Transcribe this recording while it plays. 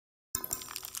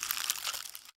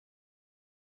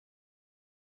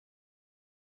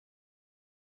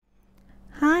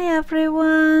Hi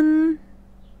everyone!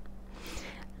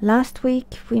 Last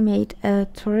week we made a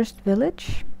tourist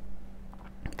village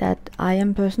that I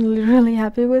am personally really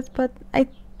happy with, but I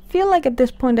feel like at this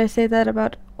point I say that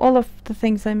about all of the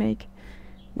things I make,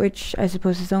 which I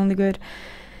suppose is only good.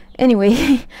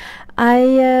 Anyway,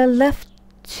 I left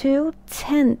 2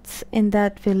 tents in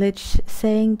that village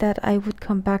saying that I would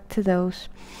come back to those.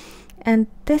 And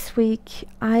this week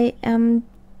I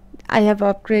have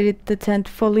upgraded the tent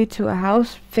fully to a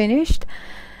house, finished,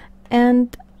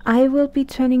 and I will be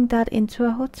turning that into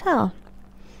a hotel.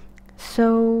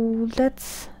 So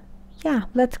let's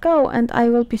go, and I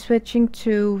will be switching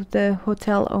to the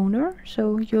hotel owner,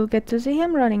 so you'll get to see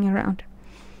him running around.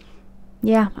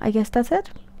 Yeah, I guess that's it.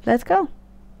 Let's go.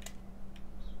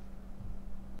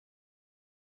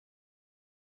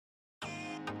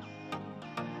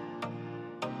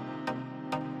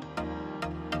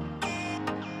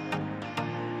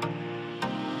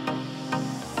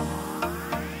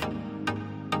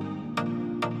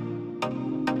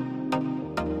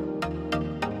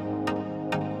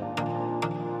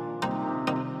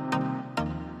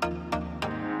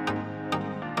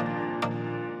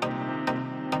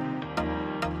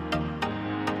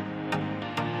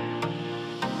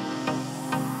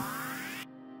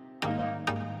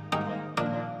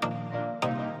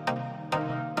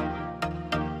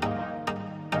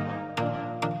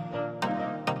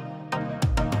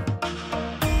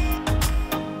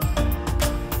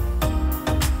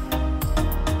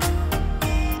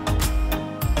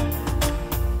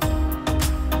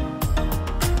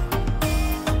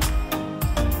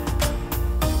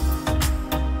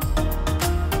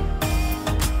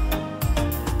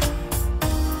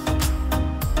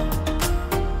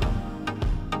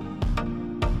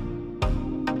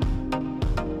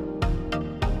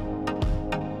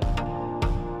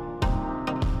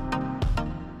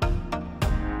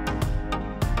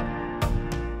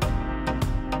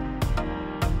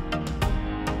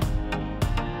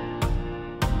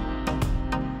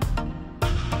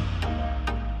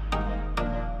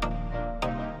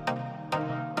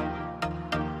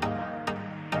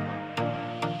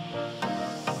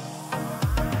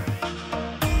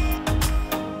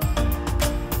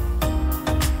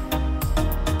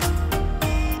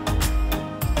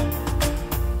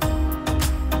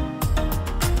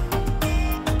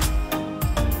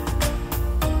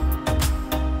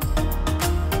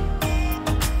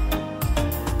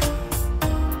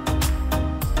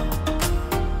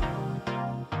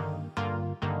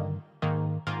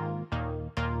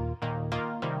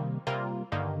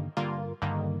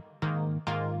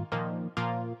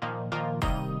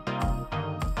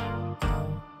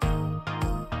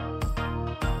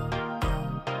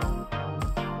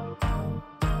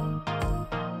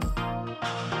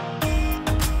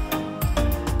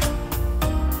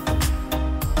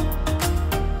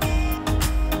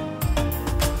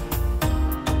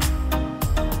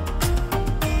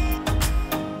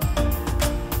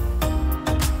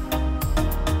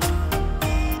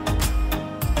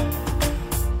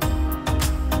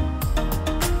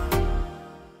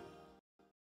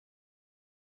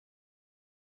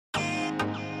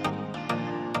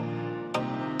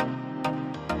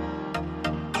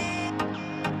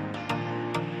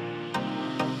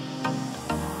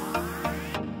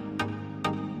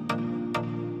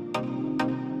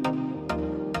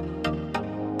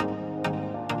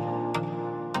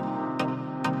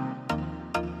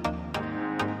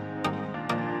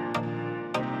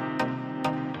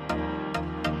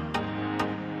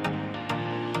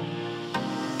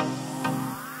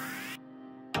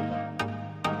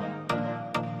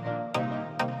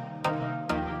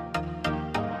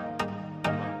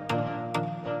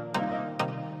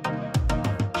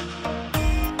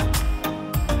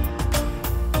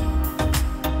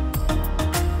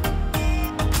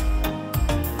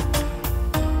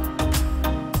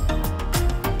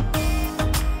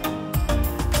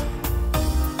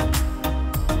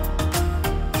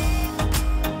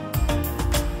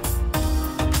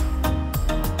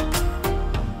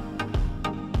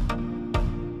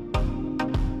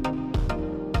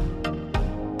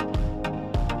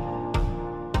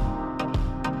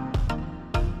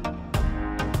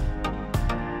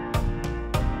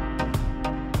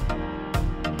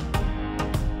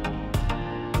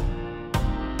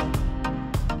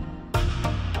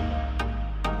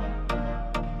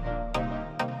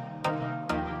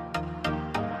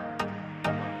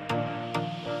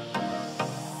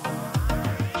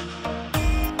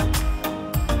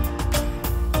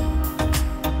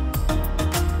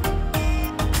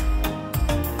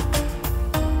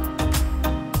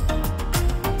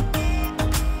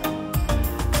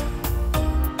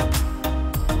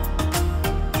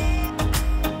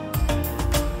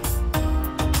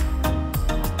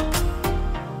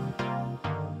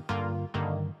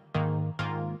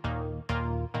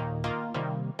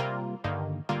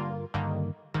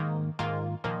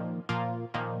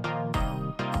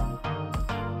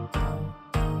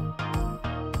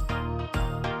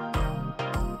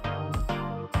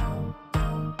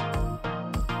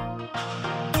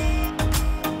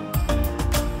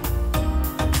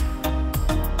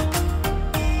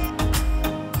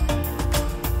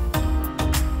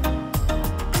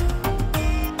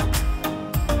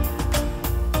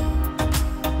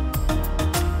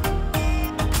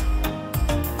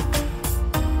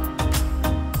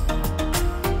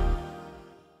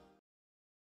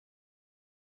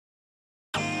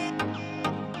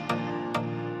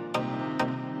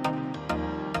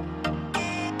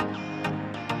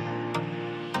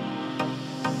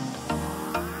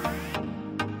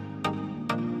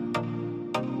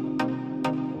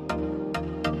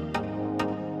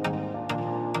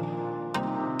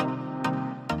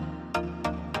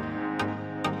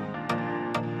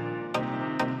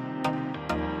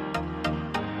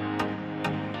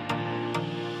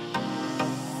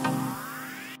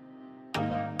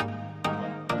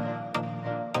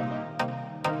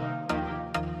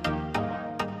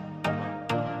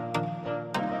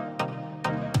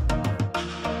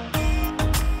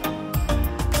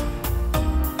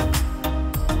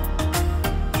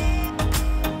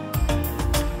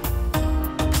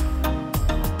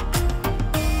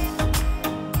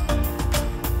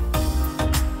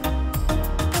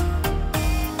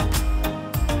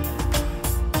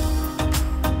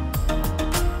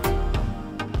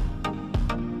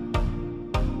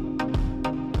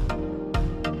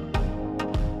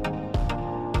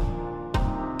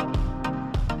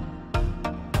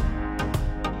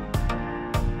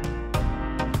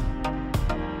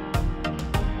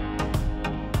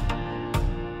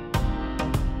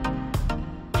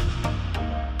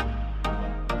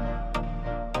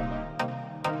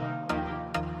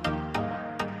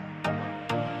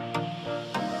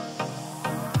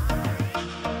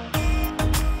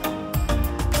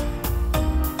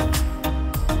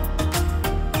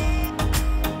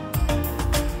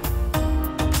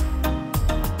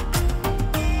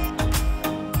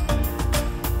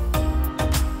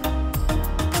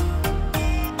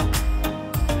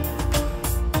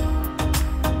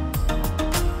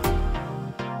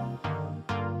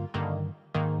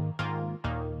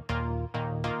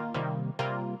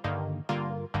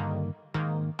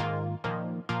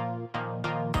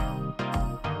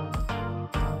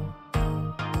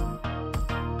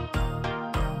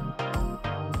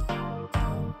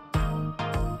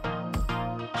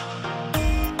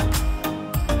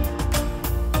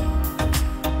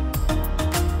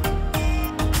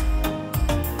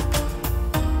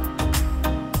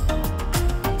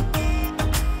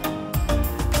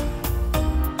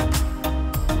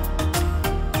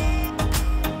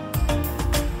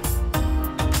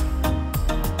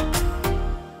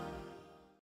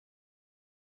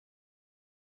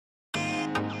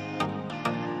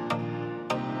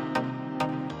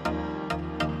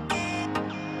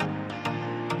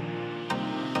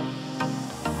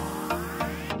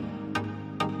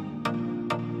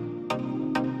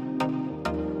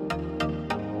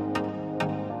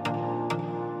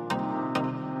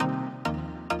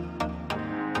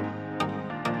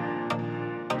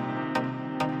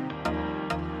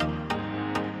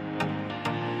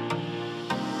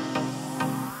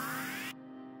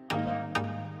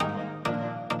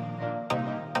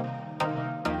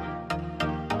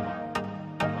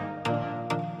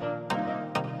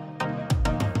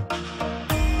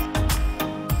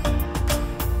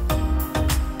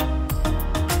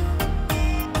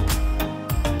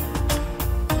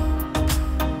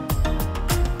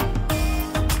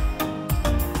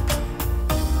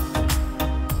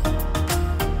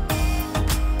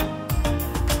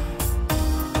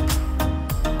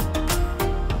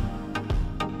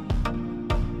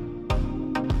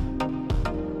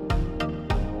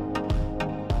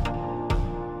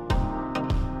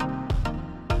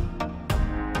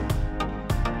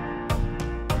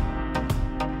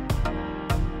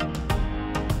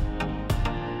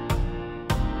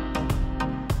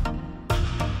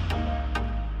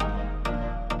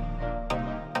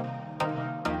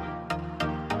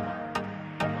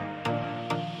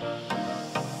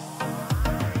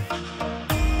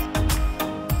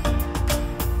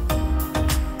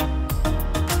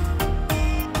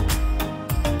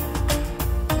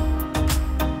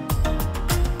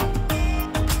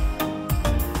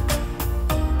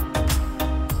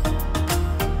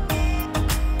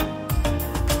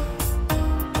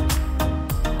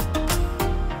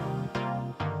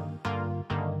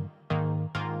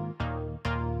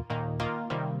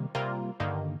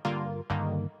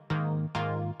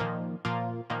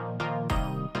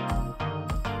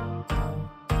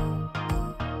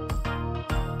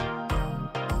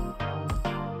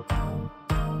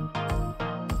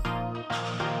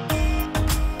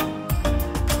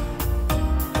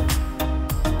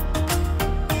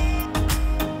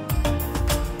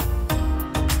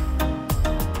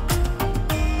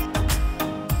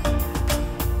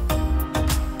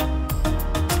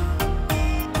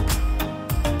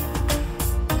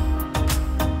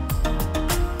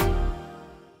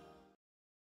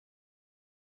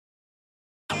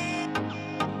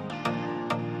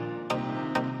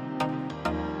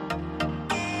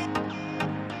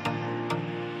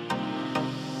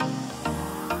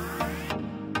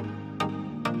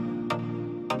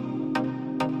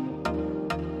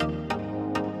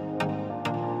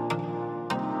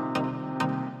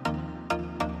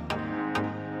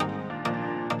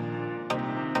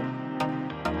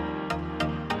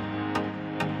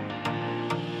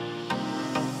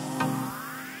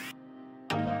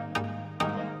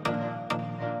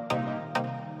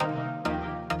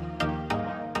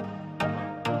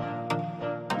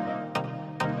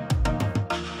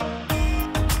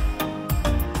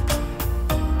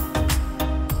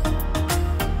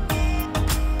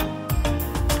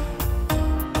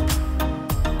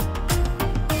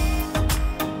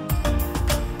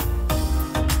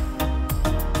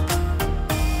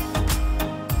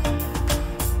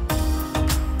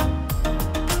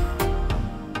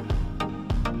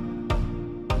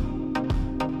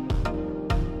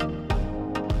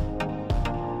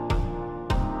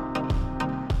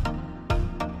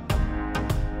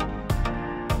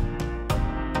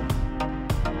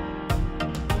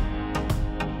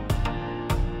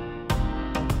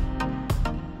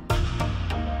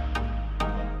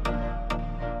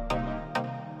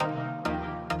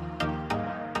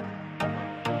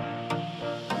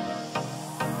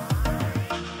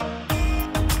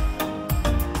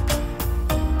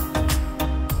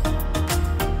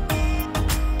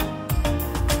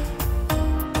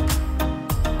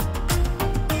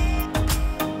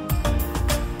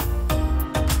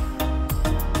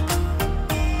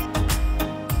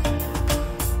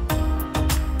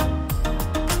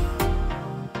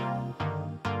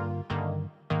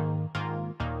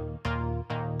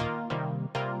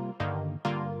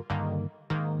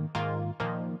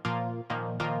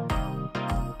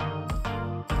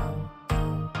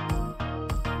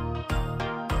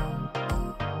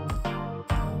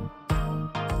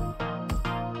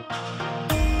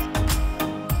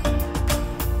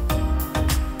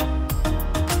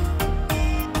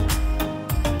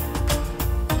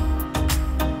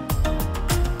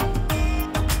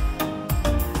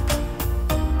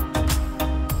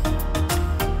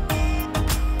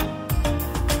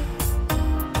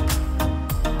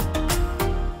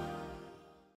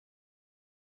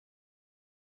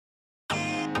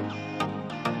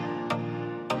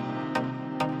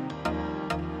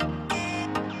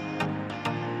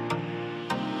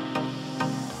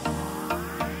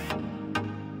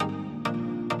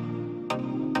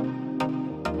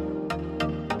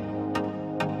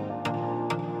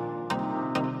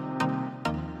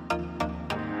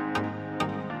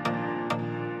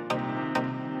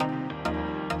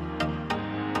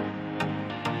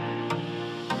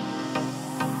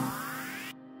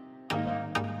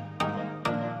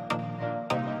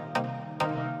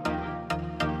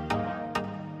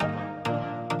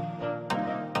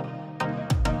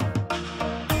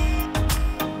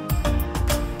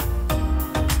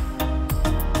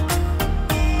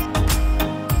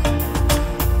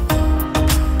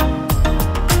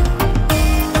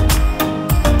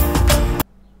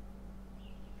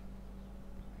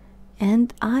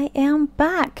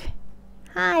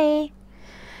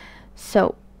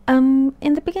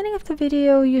 In the beginning of the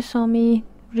video you saw me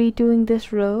redoing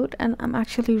this road, and I'm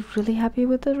actually really happy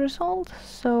with the result.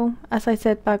 So as I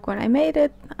said back when I made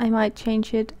it, I might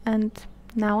change it, and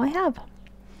now I have.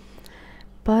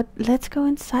 But let's go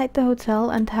inside the hotel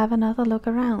and have another look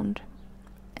around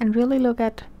and really look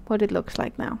at what it looks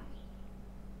like now.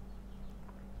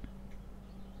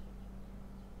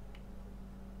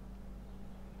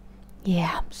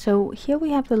 Yeah, so here we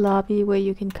have the lobby where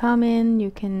you can come in, you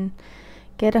can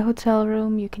get a hotel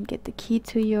room, you can get the key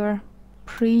to your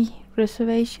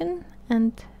pre-reservation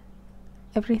and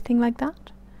everything like that.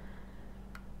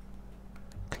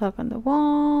 Clock on the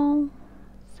wall,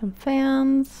 some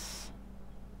fans.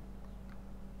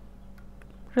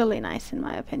 Really nice in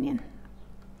my opinion.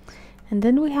 And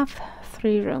then we have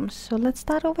 3 rooms. So let's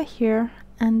start over here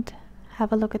and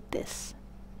have a look at this.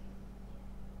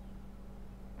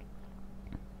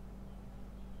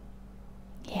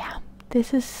 Yeah,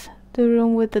 this is the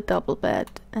room with the double bed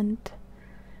and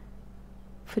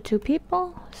for 2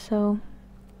 people. So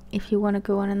if you want to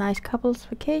go on a nice couples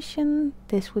vacation,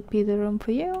 this would be the room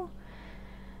for you.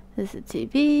 There's a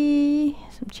TV,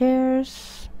 some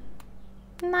chairs,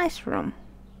 nice room.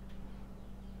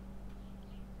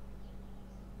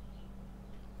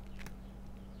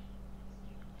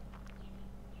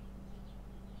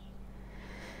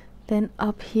 Then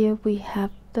up here we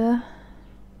have the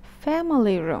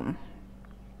family room.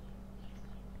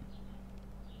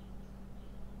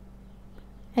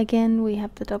 Again, we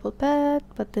have the double bed,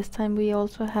 but this time we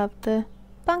also have the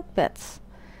bunk beds.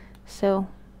 So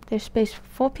there's space for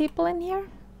 4 people in here.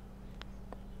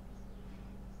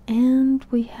 And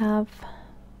we have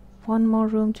one more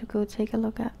room to go take a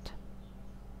look at.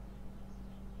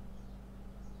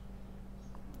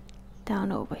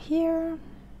 Down over here.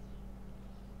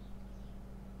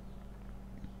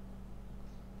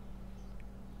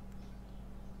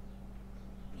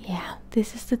 Yeah,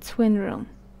 this is the twin room.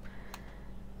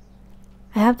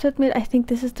 I have to admit, I think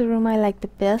this is the room I like the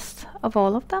best of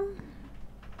all of them.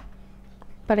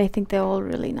 But I think they're all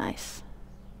really nice.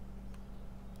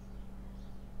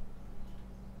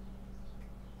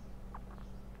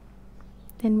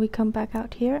 Then we come back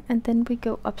out here and then we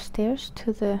go upstairs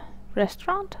to the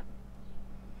restaurant.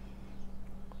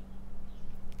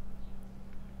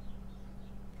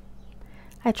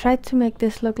 I tried to make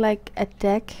this look like a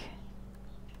deck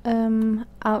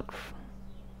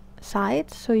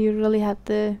outside, so you really have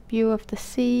the view of the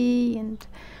sea, and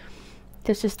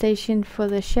there's a station for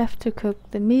the chef to cook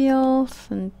the meals,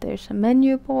 and there's a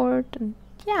menu board, and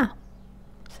yeah,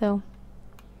 so.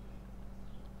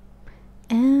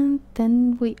 And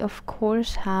then we of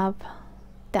course have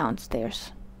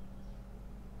downstairs.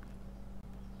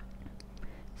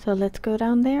 So let's go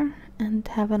down there and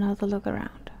have another look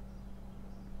around.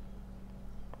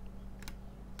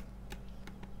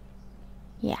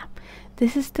 Yeah,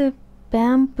 this is the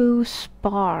bamboo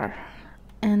spar,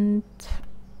 and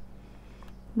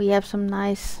we have some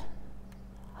nice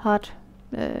hot,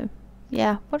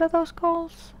 yeah, what are those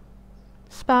called?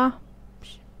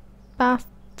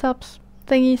 Bathtubs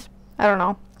thingies? I don't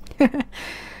know.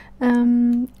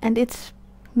 And it's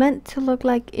meant to look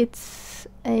like it's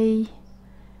a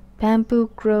bamboo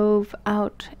grove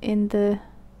out in the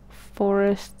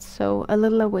forest, so a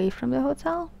little away from the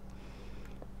hotel,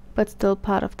 but still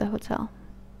part of the hotel.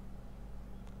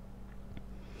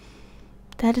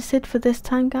 That is it for this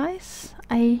time, guys.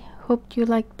 I hope you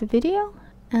liked the video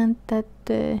and that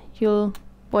you'll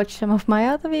watch some of my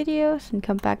other videos and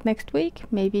come back next week,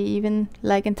 maybe even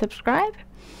like and subscribe,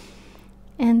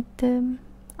 and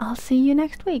I'll see you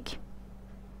next week.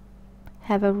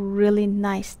 Have a really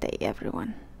nice day,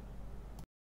 everyone.